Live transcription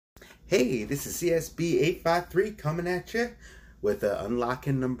Hey, this is CSB853 coming at you with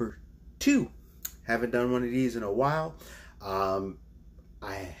unlocking number 2. Haven't done one of these in a while. With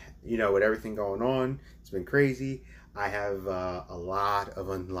everything going on, it's been crazy. I have a lot of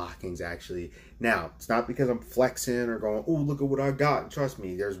unlockings actually. Now, it's not because I'm flexing or going, oh, look at what I got. Trust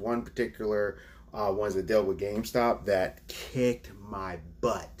me, there's one particular ones that dealt with GameStop that kicked my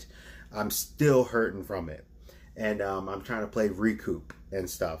butt. I'm still hurting from it. And I'm trying to play Recoup and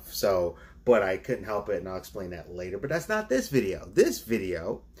stuff. So, but I couldn't help it, and I'll explain that later. But that's not this video. This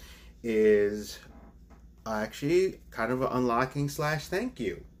video is actually kind of an unlocking / thank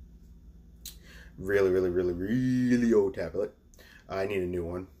you. Really old tablet. I need a new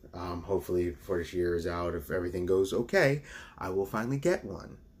one. Hopefully before this year is out, if everything goes okay, I will finally get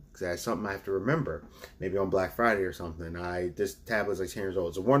one. Because that's something I have to remember. Maybe on Black Friday or something. This tablet's like 10 years old.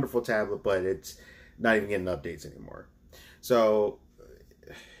 It's a wonderful tablet, but it's not even getting updates anymore. So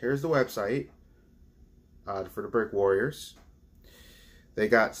here's the website for the Brick Warriors. They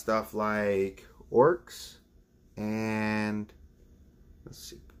got stuff like orcs and let's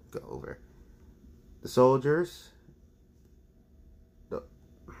see, go over the soldiers, the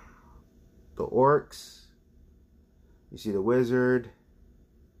orcs. You see the wizard,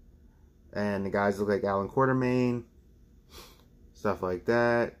 and the guys look like Alan Quartermain, stuff like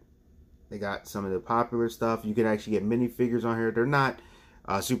that. They got some of the popular stuff. You can actually get minifigures on here. They're not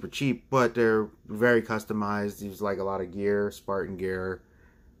super cheap, but they're very customized. There's like a lot of gear, Spartan gear,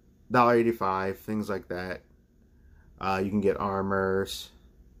 $1.85, things like that. You can get armors.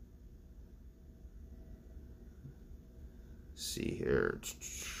 Let's see here.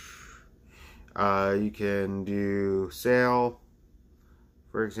 You can do sale,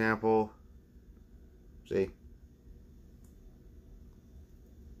 for example. See?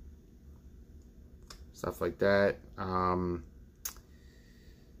 Stuff like that.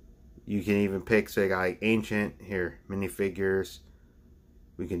 You can even pick, say, like ancient here, minifigures.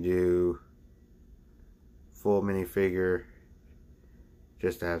 We can do full minifigure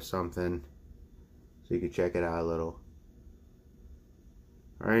just to have something so you can check it out a little.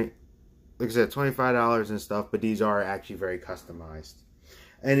 Alright, like I said, $25 and stuff, but these are actually very customized.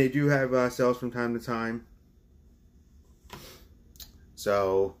 And they do have sales from time to time.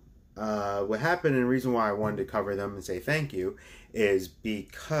 So what happened, and the reason why I wanted to cover them and say thank you, is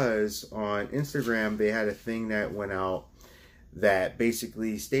because on Instagram they had a thing that went out that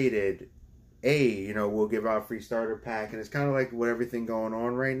basically stated, hey, we'll give out a free starter pack, and it's kind of like what everything going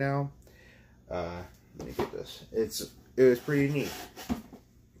on right now. Let me get this. It was pretty neat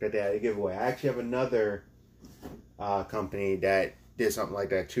that they had a giveaway. I actually have another company that did something like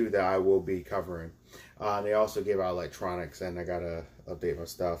that too that I will be covering. They also give out electronics, and I gotta update my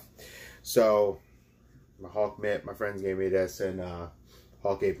stuff. So my Hulk mitt, my friends gave me this, and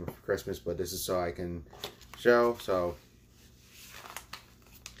Hulk gave me for Christmas, but this is so I can show. So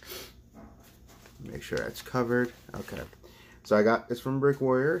make sure that's covered. Okay, so I got this from Brick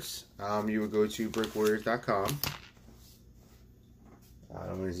Warriors. You would go to brickwarriors.com.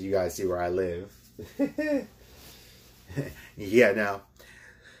 As you guys see where I live. Yeah, now.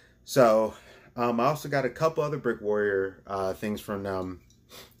 So I also got a couple other Brick Warrior things from them.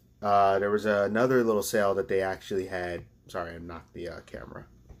 There was another little sale that they actually had. Sorry, I knocked the camera.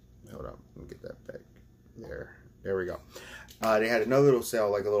 Hold on, let me get that back. There we go. They had another little sale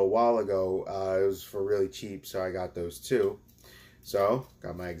like a little while ago. It was for really cheap, so I got those too. So,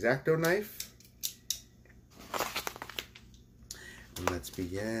 got my X-Acto knife. And let's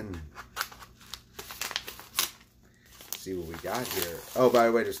begin. See what we got here. Oh, by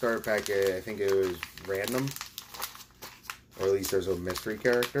the way, the starter pack, I think it was random. Or at least there's a mystery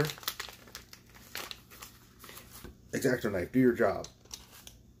character. X-Acto knife, do your job.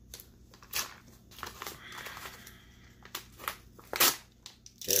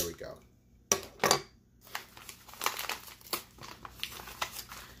 There we go.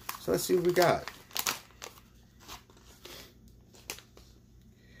 So let's see what we got.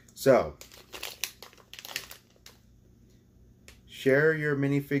 So, share your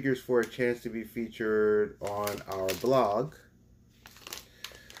minifigures for a chance to be featured on our blog.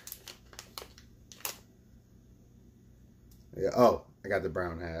 Yeah, oh, I got the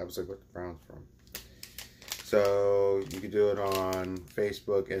brown hat. I was like, what the brown's from? So, you can do it on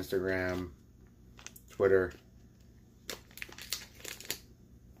Facebook, Instagram, Twitter.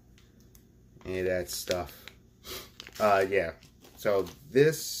 Any of that stuff. Yeah. So,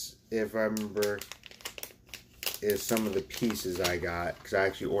 this, if I remember, is some of the pieces I got, because I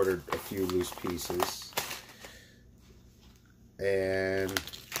actually ordered a few loose pieces. And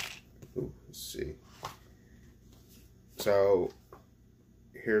ooh, let's see. So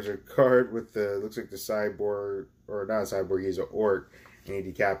here's a card with the, looks like the cyborg, or not a cyborg, he's an orc, and he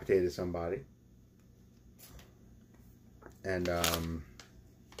decapitated somebody. And, oh,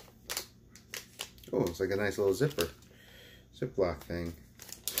 it's like a nice little Ziploc thing.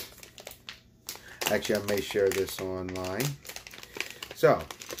 Actually, I may share this online. So,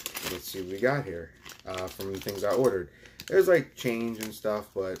 let's see what we got here from the things I ordered. There's like change and stuff,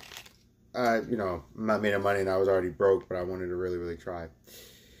 but you know, I'm not making money and I was already broke, but I wanted to really try.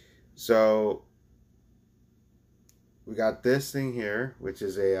 So we got this thing here, which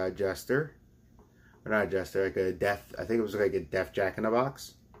is a jester, or not a jester, like a death. I think it was like a death Jack in the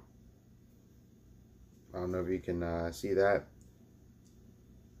Box. I don't know if you can see that.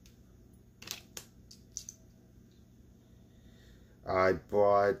 I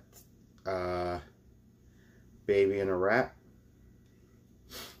bought Baby and a Rat.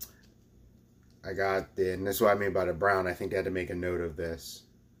 I got the, and this is what I mean by the brown. I think they had to make a note of this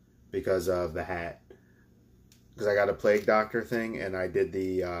because of the hat. Because I got a Plague Doctor thing, and I did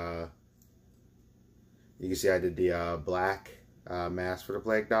the, you can see I did the black mask for the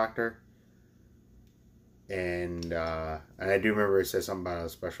Plague Doctor. And I do remember it says something about a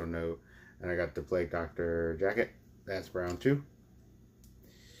special note. And I got the Plague Doctor jacket. That's brown too.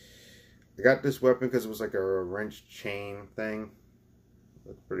 I got this weapon because it was like a wrench chain thing.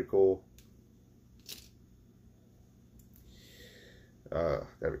 Looks pretty cool.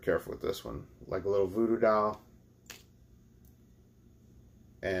 Gotta be careful with this one. Like a little voodoo doll.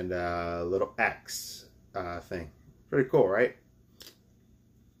 And a little axe thing. Pretty cool, right?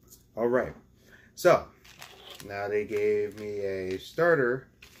 Alright. So, now they gave me a starter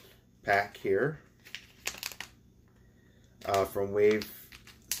pack here. From Wave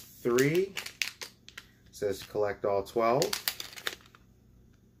 3. It says collect all 12.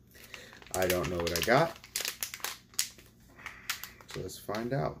 I don't know what I got. So let's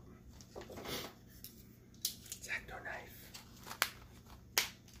find out. X-Acto knife.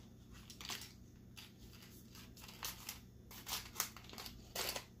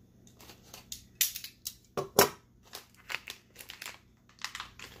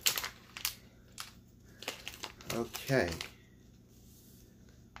 Okay.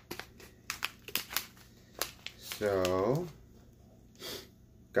 So,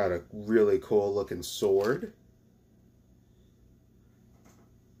 got a really cool looking sword.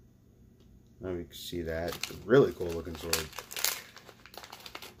 Now you can see that. It's a really cool looking sword.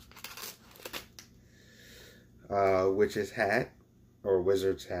 Witch's hat, or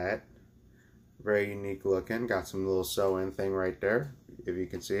wizard's hat. Very unique looking. Got some little sew-in thing right there, if you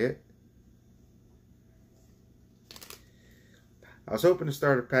can see it. I was hoping the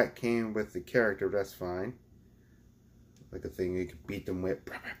starter pack came with the character, but that's fine. Like a thing you could beat them with.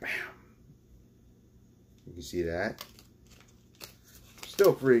 You can see that.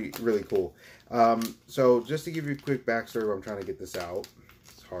 Still really cool. So just to give you a quick backstory, I'm trying to get this out.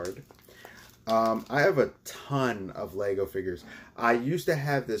 It's hard. I have a ton of Lego figures. I used to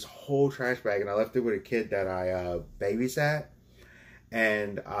have this whole trash bag, and I left it with a kid that I babysat.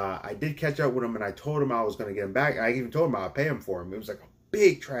 And I did catch up with him, and I told him I was going to get him back. I even told him I'd pay him for him. It was like a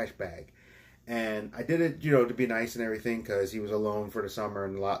big trash bag. And I did it, you know, to be nice and everything, because he was alone for the summer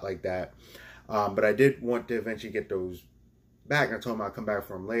and a lot like that. But I did want to eventually get those back, and I told him I'd come back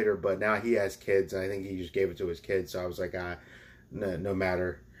for him later. But now he has kids, and I think he just gave it to his kids. So I was like, no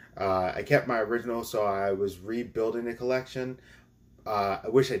matter. I kept my original, so I was rebuilding the collection. I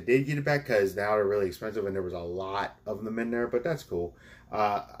wish I did get it back, because now they're really expensive, and there was a lot of them in there, but that's cool.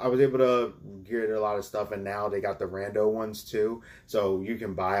 I was able to get a lot of stuff, and now they got the rando ones too, so you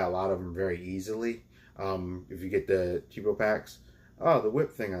can buy a lot of them very easily if you get the cheapo packs. Oh, the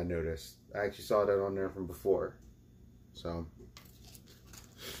whip thing I noticed. I actually saw that on there from before. So,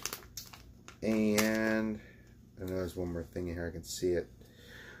 and I know there's one more thing in here, I can see it.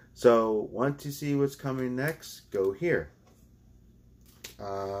 So, want to see what's coming next? Go here.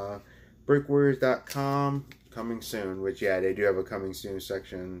 BrickWarriors.com, coming soon, which, yeah, they do have a coming soon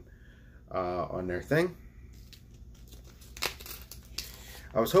section on their thing.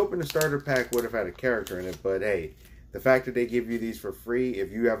 I was hoping the starter pack would have had a character in it, but hey, the fact that they give you these for free,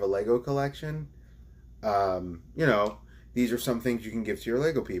 if you have a Lego collection, you know, these are some things you can give to your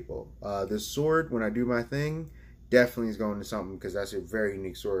Lego people. This sword, when I do my thing, definitely is going to something, because that's a very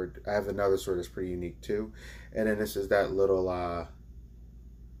unique sword. I have another sword that's pretty unique too. And then this is that little,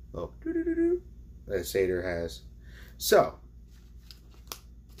 that Satyr has. So,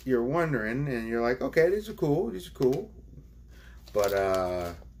 you're wondering, and you're like, okay, these are cool.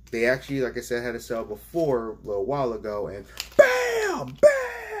 But, they actually, like I said, had a sale before a little while ago, and BAM!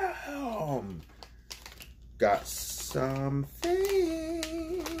 BAM! Got something.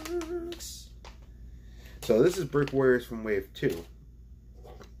 So this is Brick Warriors from Wave 2.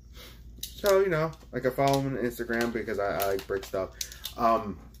 So, you know, like I follow him on Instagram because I like brick stuff.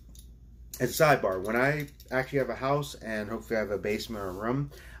 As a sidebar, when I actually have a house and hopefully I have a basement or a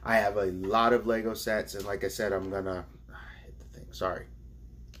room, I have a lot of Lego sets. And like I said, I'm going to hit the thing. Sorry.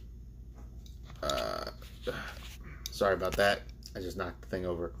 Sorry about that. I just knocked the thing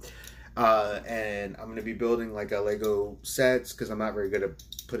over. And I'm going to be building like a Lego sets because I'm not very good at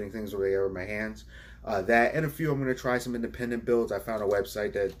putting things together with my hands. That and a few, I'm going to try some independent builds. I found a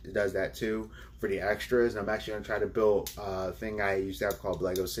website that does that too for the extras. And I'm actually going to try to build a thing I used to have called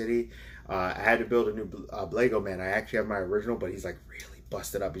Lego City. I had to build a new Lego man. I actually have my original, but he's like really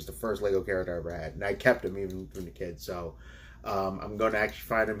busted up. He's the first Lego character I ever had. And I kept him even from the kids. So I'm going to actually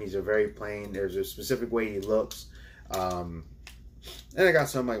find him. He's a very plain. There's a specific way he looks. And I got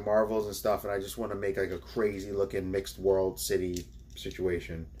some like Marvels and stuff. And I just want to make like a crazy looking mixed world city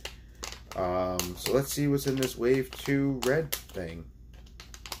situation. So let's see what's in this Wave 2 red thing.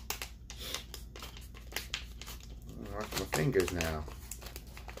 Watch my fingers now.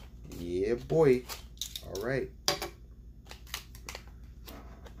 Yeah, boy. All right.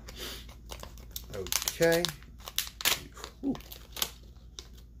 Okay. Ooh.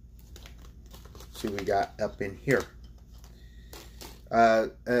 See what we got up in here.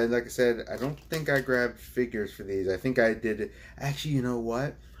 And like I said, I don't think I grabbed figures for these. I think I did. Actually, you know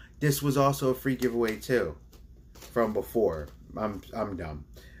what? This was also a free giveaway too, from before. I'm dumb.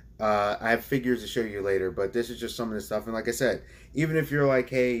 I have figures to show you later, but this is just some of the stuff. And like I said, even if you're like,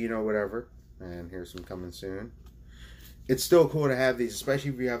 hey, you know, whatever, and here's some coming soon. It's still cool to have these, especially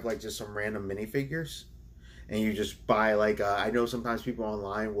if you have like just some random minifigures, and you just buy like I know sometimes people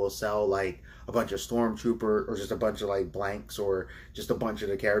online will sell like a bunch of Stormtrooper or just a bunch of like blanks or just a bunch of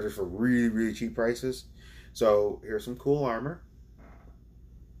the characters for really, really cheap prices. So here's some cool armor.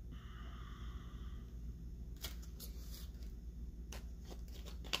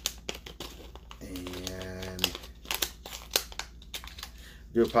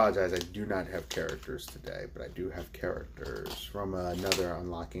 I do apologize, I do not have characters today, but I do have characters from another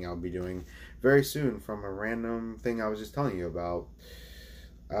unlocking I'll be doing very soon from a random thing I was just telling you about.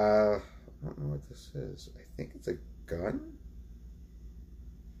 I don't know what this is. I think it's a gun?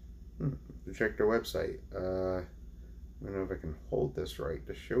 Check their website. I don't know if I can hold this right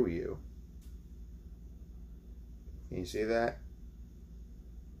to show you. Can you see that?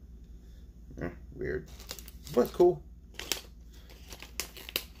 Weird. But cool.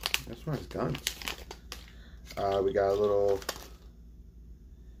 This one's guns. We got a little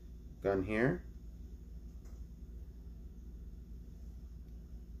gun here.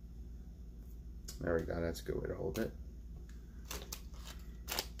 There we go. That's a good way to hold it.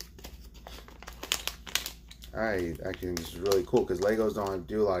 I actually think this is really cool because Legos don't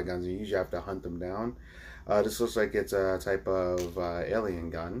do a lot of guns. You usually have to hunt them down. This looks like it's a type of alien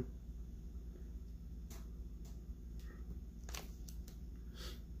gun.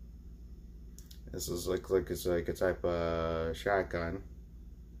 This is like it's like a type of shotgun.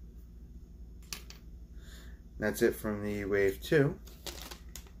 That's it from the Wave 2,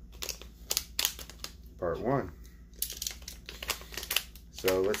 Part 1.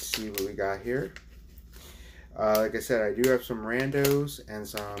 So let's see what we got here. Like I said, I do have some randos and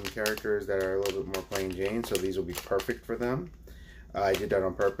some characters that are a little bit more plain Jane, so these will be perfect for them. I did that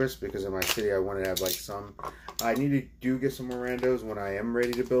on purpose because in my city I wanted to have like some. I need to get some more randos when I am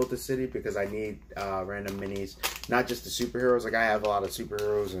ready to build the city because I need random minis, not just the superheroes. Like I have a lot of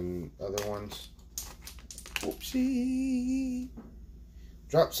superheroes and other ones. Whoopsie!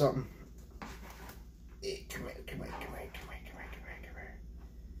 Drop something. Hey, come here, come here, come here, come here, come here, come here, come here.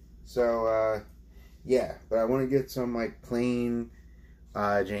 So yeah, but I want to get some like plain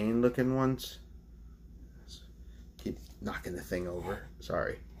Jane looking ones. Keep knocking the thing over.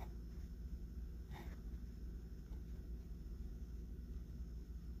 Sorry.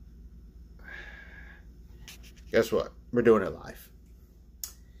 Guess what? We're doing it live.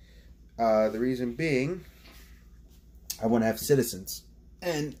 The reason being, I want to have citizens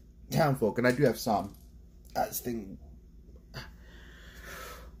and townfolk, and I do have some. This thing.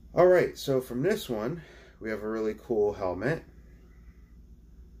 All right, so from this one, we have a really cool helmet.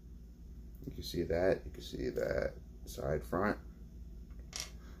 You can see that. You can see that side front.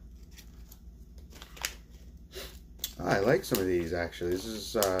 I like some of these actually. This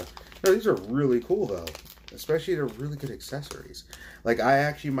is no, these are really cool though. Especially they're really good accessories. Like I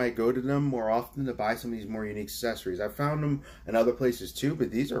actually might go to them more often to buy some of these more unique accessories. I found them in other places too,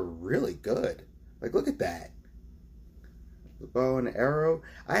 but these are really good. Like look at that. The bow and arrow.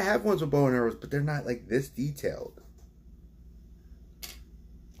 I have ones with bow and arrows, but they're not like this detailed.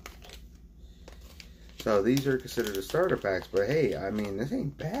 So these are considered the starter packs, but hey, I mean, this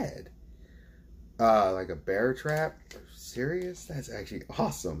ain't bad. Like a bear trap? Serious? That's actually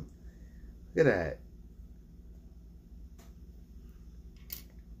awesome. Look at that.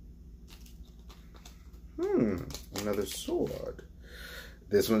 Another sword.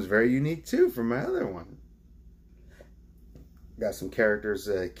 This one's very unique too from my other one. Got some characters,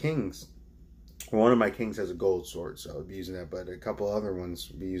 kings. One of my kings has a gold sword, so I'll be using that, but a couple other ones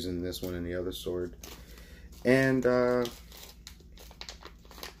will be using this one and the other sword. And, a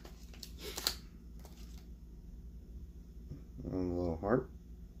little heart.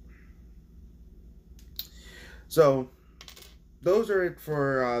 So, those are it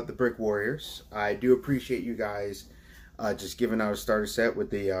for the Brick Warriors. I do appreciate you guys just giving out a starter set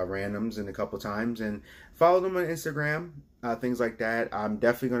with the randoms in a couple times. And follow them on Instagram, things like that. I'm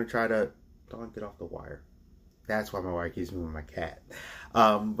definitely going to try to... Don't get off the wire. That's why my wire keeps moving, my cat.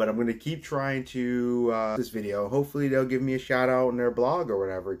 But I'm going to keep trying to this video. Hopefully they'll give me a shout out on their blog or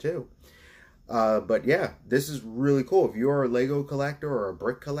whatever too. But yeah, this is really cool. If you're a Lego collector or a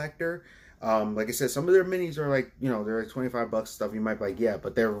brick collector, like I said, some of their minis are like, you know, they're like 25 bucks stuff. You might be like, yeah,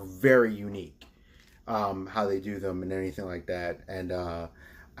 but they're very unique, how they do them and anything like that. And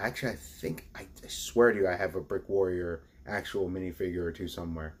actually, I swear to you, I have a Brick Warrior actual minifigure or two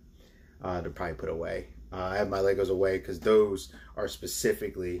somewhere to probably put away. I have my Legos away because those are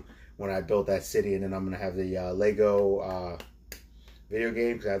specifically when I built that city, and then I'm going to have the Lego video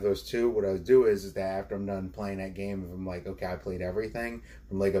games. I have those too. What I'll do is that after I'm done playing that game, if I'm like, okay, I played everything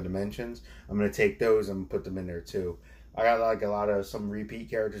from Lego Dimensions, I'm going to take those and put them in there too. I got like a lot of some repeat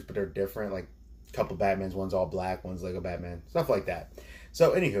characters, but they're different. Like a couple Batmans, one's all black, one's Lego Batman, stuff like that.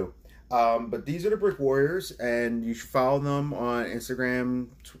 So anywho, but these are the Brick Warriors, and you should follow them on Instagram,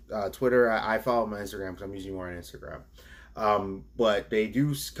 Twitter. I follow them on Instagram because I'm usually more on Instagram. But they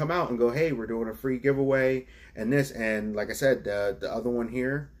do come out and go, hey, we're doing a free giveaway and this. And like I said, the other one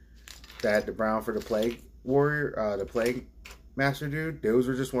here, that the brown for the Plague Warrior, the Plague Master dude, those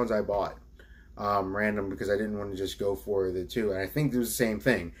were just ones I bought random because I didn't want to just go for the two. And I think it was the same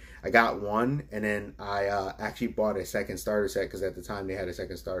thing. I got one, and then I actually bought a second starter set because at the time they had a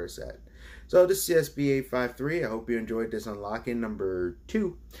second starter set. So this is CSB853. I hope you enjoyed this unlocking number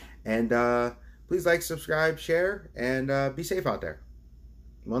 2. And please like, subscribe, share, and be safe out there.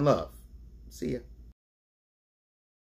 One love. See ya.